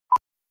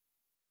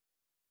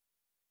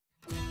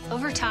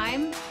Over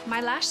time,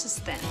 my lashes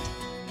thinned.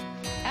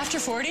 After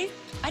 40,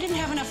 I didn't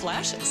have enough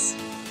lashes.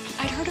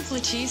 I'd heard of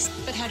Latisse,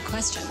 but had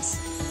questions.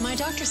 My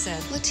doctor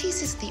said,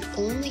 Latisse is the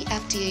only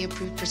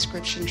FDA-approved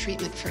prescription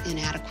treatment for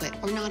inadequate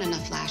or not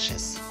enough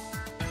lashes.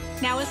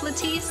 Now with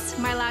Latisse,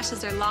 my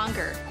lashes are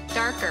longer,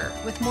 darker,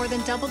 with more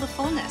than double the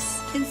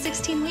fullness in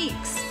 16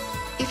 weeks.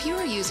 If you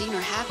are using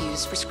or have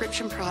used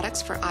prescription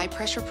products for eye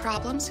pressure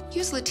problems,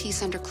 use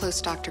Latisse under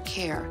close doctor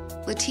care.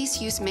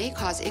 Latisse use may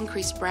cause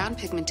increased brown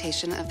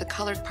pigmentation of the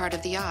colored part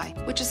of the eye,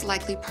 which is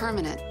likely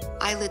permanent.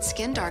 Eyelid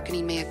skin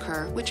darkening may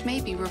occur, which may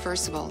be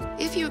reversible.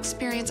 If you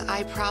experience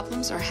eye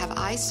problems or have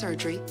eye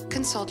surgery,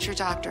 consult your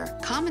doctor.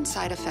 Common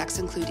side effects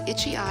include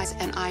itchy eyes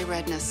and eye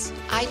redness.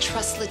 I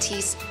trust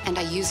Latisse, and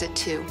I use it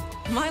too.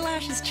 my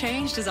lashes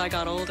changed as I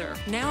got older.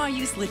 Now I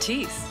use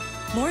Latisse.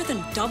 More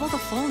than double the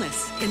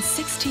fullness in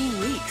 16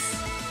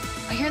 weeks.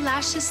 Are your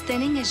lashes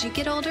thinning as you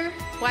get older?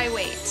 Why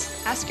wait?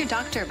 Ask your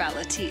doctor about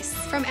Latisse.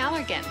 From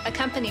Allergan, a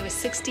company with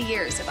 60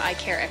 years of eye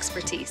care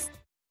expertise.